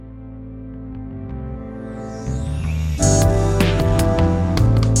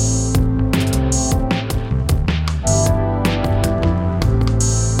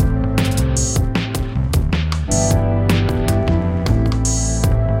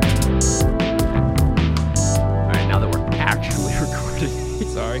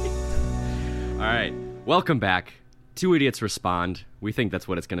Welcome back. Two Idiots Respond. We think that's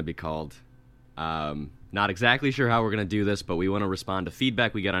what it's going to be called. Not exactly sure how we're going to do this, but we want to respond to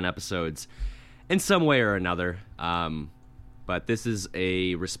feedback we get on episodes in some way or another. But this is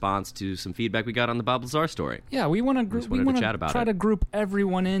a response to some feedback we got on the Bob Lazar story. Yeah, we want to try to group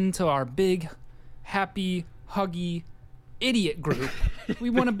everyone into our big, happy, huggy idiot group. We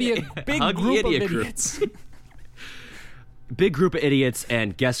want to be a big group of idiots. Big group of idiots,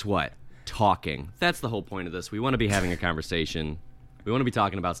 and guess what? Talking. That's the whole point of this. We want to be having a conversation. We want to be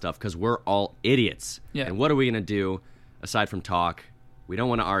talking about stuff because we're all idiots. Yeah. And what are we going to do aside from talk? We don't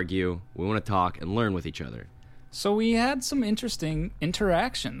want to argue. We want to talk and learn with each other. So we had some interesting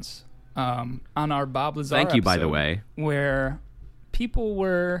interactions on our Bob Lazar Thank you, episode, by the way. Where people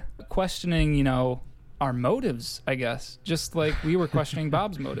were questioning, our motives, I guess, just like we were questioning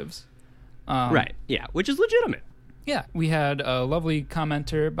Bob's motives. Right, yeah, which is legitimate. Yeah, we had a lovely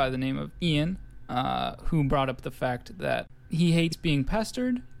commenter by the name of Ian who brought up the fact that he hates being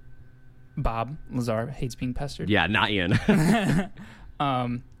pestered. Bob Lazar hates being pestered. Yeah, not Ian.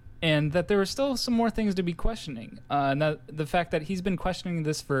 And that there were still some more things to be questioning. And that the fact that he's been questioning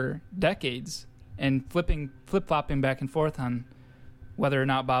this for decades and flip-flopping back and forth on whether or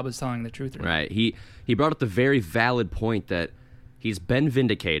not Bob is telling the truth or not. Right. He brought up the very valid point that he's been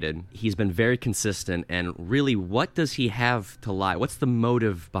vindicated. He's been very consistent. And really, what does he have to lie? What's the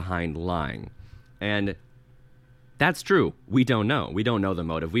motive behind lying? And that's true. We don't know. We don't know the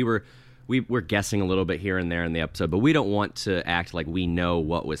motive. We're guessing a little bit here and there in the episode, but we don't want to act like we know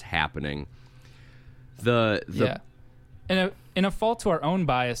what was happening. Yeah. In a fault to our own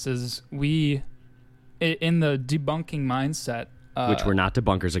biases, we, in the debunking mindset, which we're not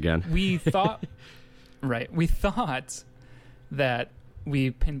debunkers again. We thought, we thought that we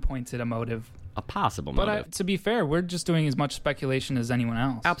pinpointed a motive. A possible motive. But to be fair, we're just doing as much speculation as anyone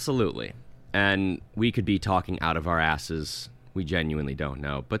else. Absolutely. And we could be talking out of our asses. We genuinely don't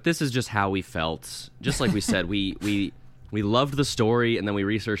know. But this is just how we felt. Just like we said, we loved the story, and then we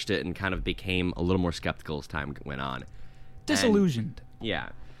researched it and kind of became a little more skeptical as time went on. Disillusioned. Yeah.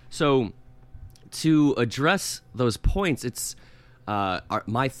 So to address those points, it's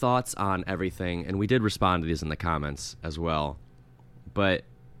my thoughts on everything, and we did respond to these in the comments as well. But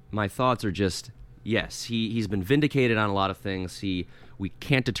my thoughts are just, yes, he's been vindicated on a lot of things. We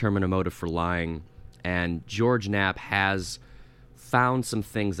can't determine a motive for lying, and George Knapp has found some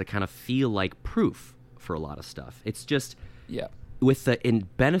things that kind of feel like proof for a lot of stuff. It's just, with the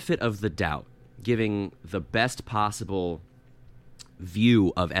benefit of the doubt, giving the best possible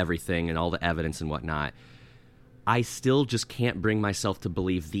view of everything and all the evidence and whatnot, I still just can't bring myself to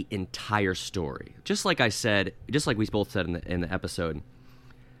believe the entire story. Just like I said, just like we both said in the episode,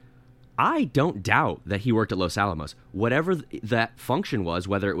 I don't doubt that he worked at Los Alamos. Whatever that function was,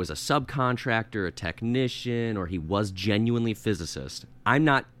 whether it was a subcontractor, a technician, or he was genuinely a physicist, I'm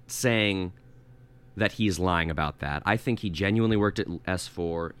not saying that he's lying about that. I think he genuinely worked at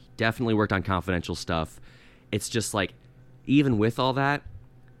S4. He definitely worked on confidential stuff. It's just like, even with all that,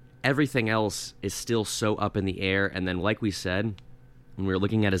 everything else is still so up in the air. And then, like we said, when we were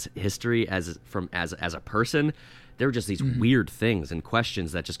looking at his history as a person, there were just these weird things and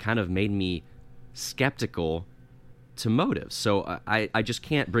questions that just kind of made me skeptical to motives. So I just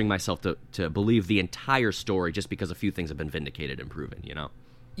can't bring myself to believe the entire story just because a few things have been vindicated and proven,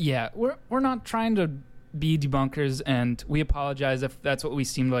 Yeah, we're not trying to be debunkers, and we apologize if that's what we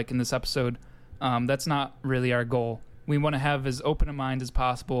seemed like in this episode. That's not really our goal. We want to have as open a mind as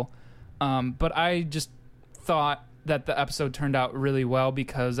possible. But I just thought that the episode turned out really well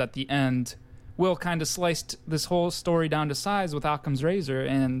because at the end, Will kind of sliced this whole story down to size with Occam's razor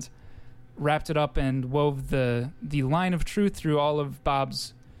and wrapped it up and wove the line of truth through all of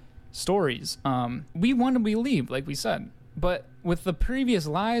Bob's stories. We want to believe, like we said, but with the previous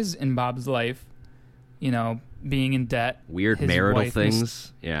lies in Bob's life, being in debt, weird marital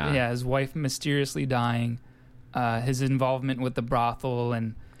things, his wife mysteriously dying, his involvement with the brothel,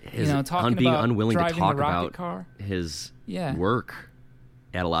 and talking being about unwilling to driving talk the rocket about car. His work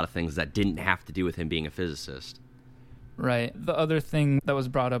at a lot of things that didn't have to do with him being a physicist. Right. The other thing that was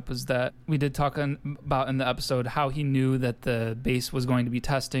brought up was that we did talk about in the episode how he knew that the base was going to be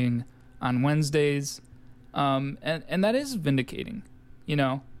testing on Wednesdays, and that is vindicating,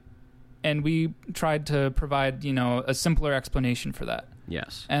 and we tried to provide, a simpler explanation for that.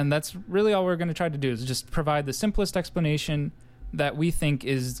 Yes. And that's really all we're going to try to do is just provide the simplest explanation that we think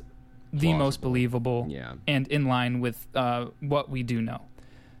is the most believable and in line with what we do know.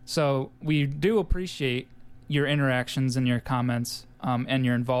 So we do appreciate your interactions and your comments and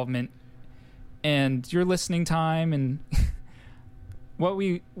your involvement and your listening time. And what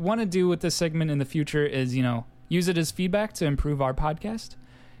we want to do with this segment in the future is, use it as feedback to improve our podcast.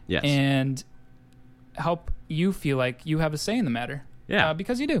 Yes. And help you feel like you have a say in the matter. Yeah.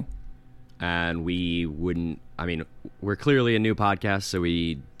 Because you do. And we're clearly a new podcast, so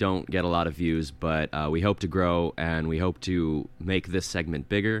we don't get a lot of views, but we hope to grow, and we hope to make this segment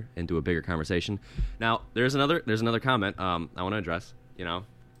bigger, into a bigger conversation. Now, there's another comment I want to address,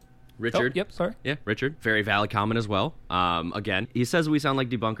 Richard. Oh, yep, sorry. Yeah, Richard. Very valid comment as well. Again, he says we sound like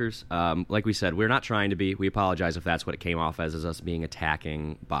debunkers. Like we said, we're not trying to be. We apologize if that's what it came off as us being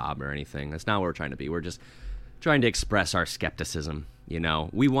attacking Bob or anything. That's not what we're trying to be. We're just trying to express our skepticism.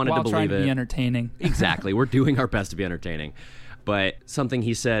 We wanted to believe trying to it. Be entertaining. Exactly. We're doing our best to be entertaining. But something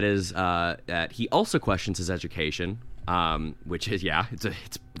he said is that he also questions his education, which is,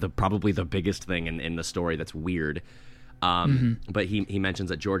 it's probably the biggest thing in the story that's weird. But he mentions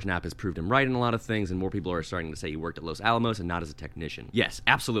that George Knapp has proved him right in a lot of things, and more people are starting to say he worked at Los Alamos and not as a technician. Yes,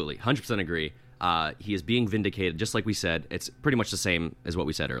 absolutely. 100% agree. He is being vindicated, just like we said. It's pretty much the same as what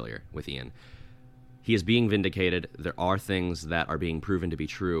we said earlier with Ian. He is being vindicated. There are things that are being proven to be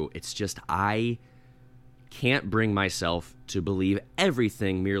true. It's just I can't bring myself to believe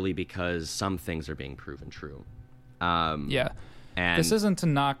everything merely because some things are being proven true. Yeah. And this isn't to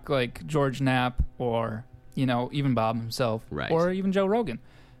knock like George Knapp or, even Bob himself. Right. Or even Joe Rogan.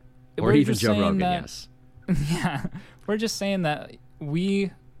 Or even Joe Rogan, yes. Yeah. We're just saying that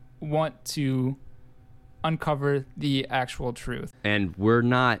we want to uncover the actual truth. And we're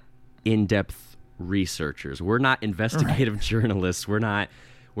not in-depth researchers. We're not investigative journalists. We're not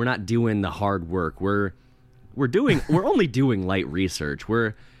doing the hard work. We're only doing light research.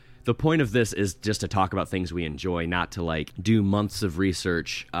 The point of this is just to talk about things we enjoy, not to do months of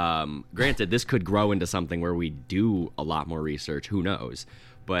research. Granted, this could grow into something where we do a lot more research. Who knows?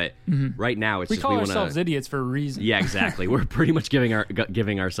 But right now, we call ourselves idiots for a reason. Yeah, exactly. We're pretty much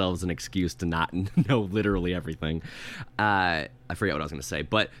giving ourselves an excuse to not know literally everything. I forget what I was going to say,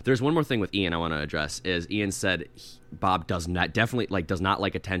 but there's one more thing with Ian I want to address. Is Ian said Bob does not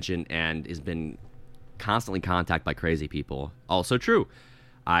like attention and has been constantly contacted by crazy people. Also true.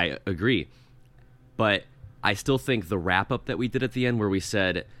 I agree. But I still think the wrap-up that we did at the end where we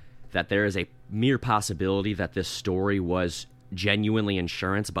said that there is a mere possibility that this story was genuinely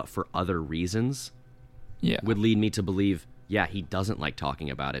insurance but for other reasons would lead me to believe, he doesn't like talking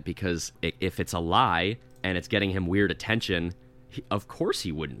about it, because if it's a lie and it's getting him weird attention, of course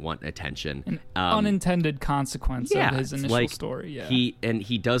he wouldn't want attention. An unintended consequence of his initial story. Yeah.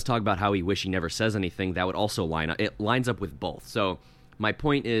 He does talk about how he wish he never says anything. That would also line up. It lines up with both. So my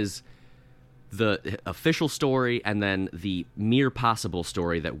point is the official story and then the mere possible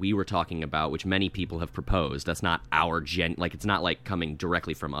story that we were talking about, which many people have proposed. That's not our it's not like coming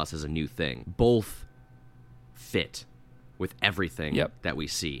directly from us as a new thing. Both fit with everything that we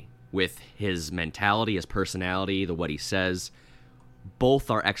see. With his mentality, his personality, what he says. Both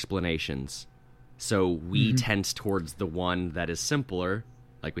are explanations. So we tend towards the one that is simpler,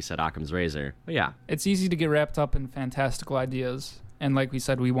 like we said, Occam's razor. But yeah. It's easy to get wrapped up in fantastical ideas. And like we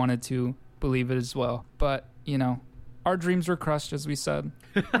said, we wanted to believe it as well. But, our dreams were crushed, as we said.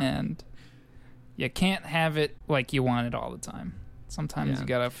 And you can't have it like you want it all the time. Sometimes you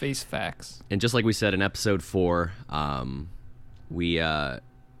gotta face facts. And just like we said in episode 4, we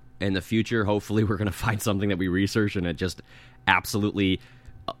in the future, hopefully we're going to find something that we research and it just absolutely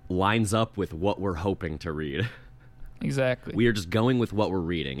lines up with what we're hoping to read. Exactly. We are just going with what we're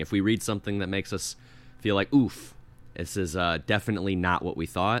reading. If we read something that makes us feel like, oof, this is definitely not what we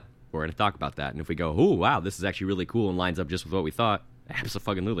thought, we're going to talk about that. And if we go, oh, wow, this is actually really cool and lines up just with what we thought,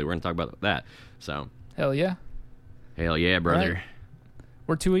 absolutely, we're going to talk about that. So, hell yeah. Hell yeah, brother. Right.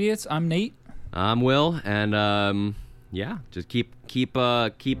 We're two idiots. I'm Nate. I'm Will, and just keep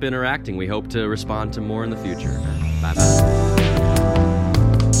interacting. We hope to respond to more in the future. Bye-bye.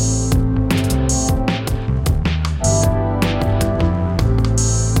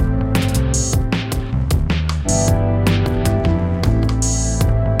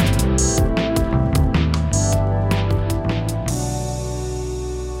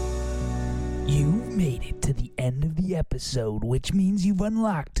 Episode, which means you've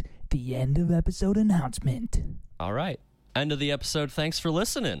unlocked the end of episode announcement. All right. End of the episode. Thanks for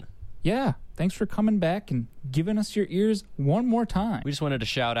listening. Yeah. Thanks for coming back and giving us your ears one more time. We just wanted to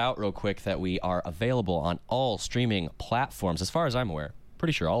shout out real quick that we are available on all streaming platforms, as far as I'm aware.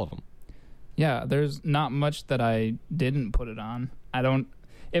 Pretty sure all of them. Yeah. There's not much that I didn't put it on.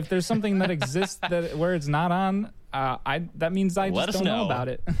 If there's something that exists where it's not on, that means I just don't know about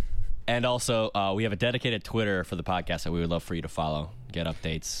it. And also, we have a dedicated Twitter for the podcast that we would love for you to follow. Get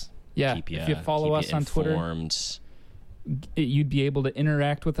updates. Yeah, if you follow us on Twitter. you'd be able to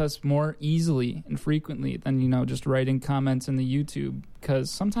interact with us more easily and frequently than, just writing comments in the YouTube, because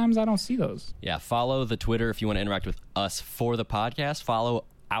sometimes I don't see those. Yeah, follow the Twitter if you want to interact with us for the podcast. Follow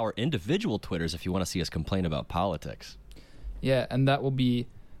our individual Twitters if you want to see us complain about politics. Yeah, and that will be,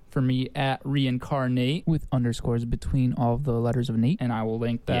 for me, at Reincarnate, with underscores between all of the letters of Nate. and I will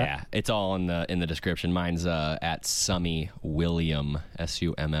link that. Yeah, it's all in the description. Mine's at Summy William,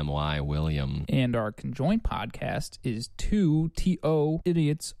 Summy William. And our conjoined podcast is 2TO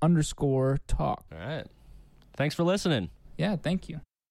idiots_talk. All right. Thanks for listening. Yeah, thank you.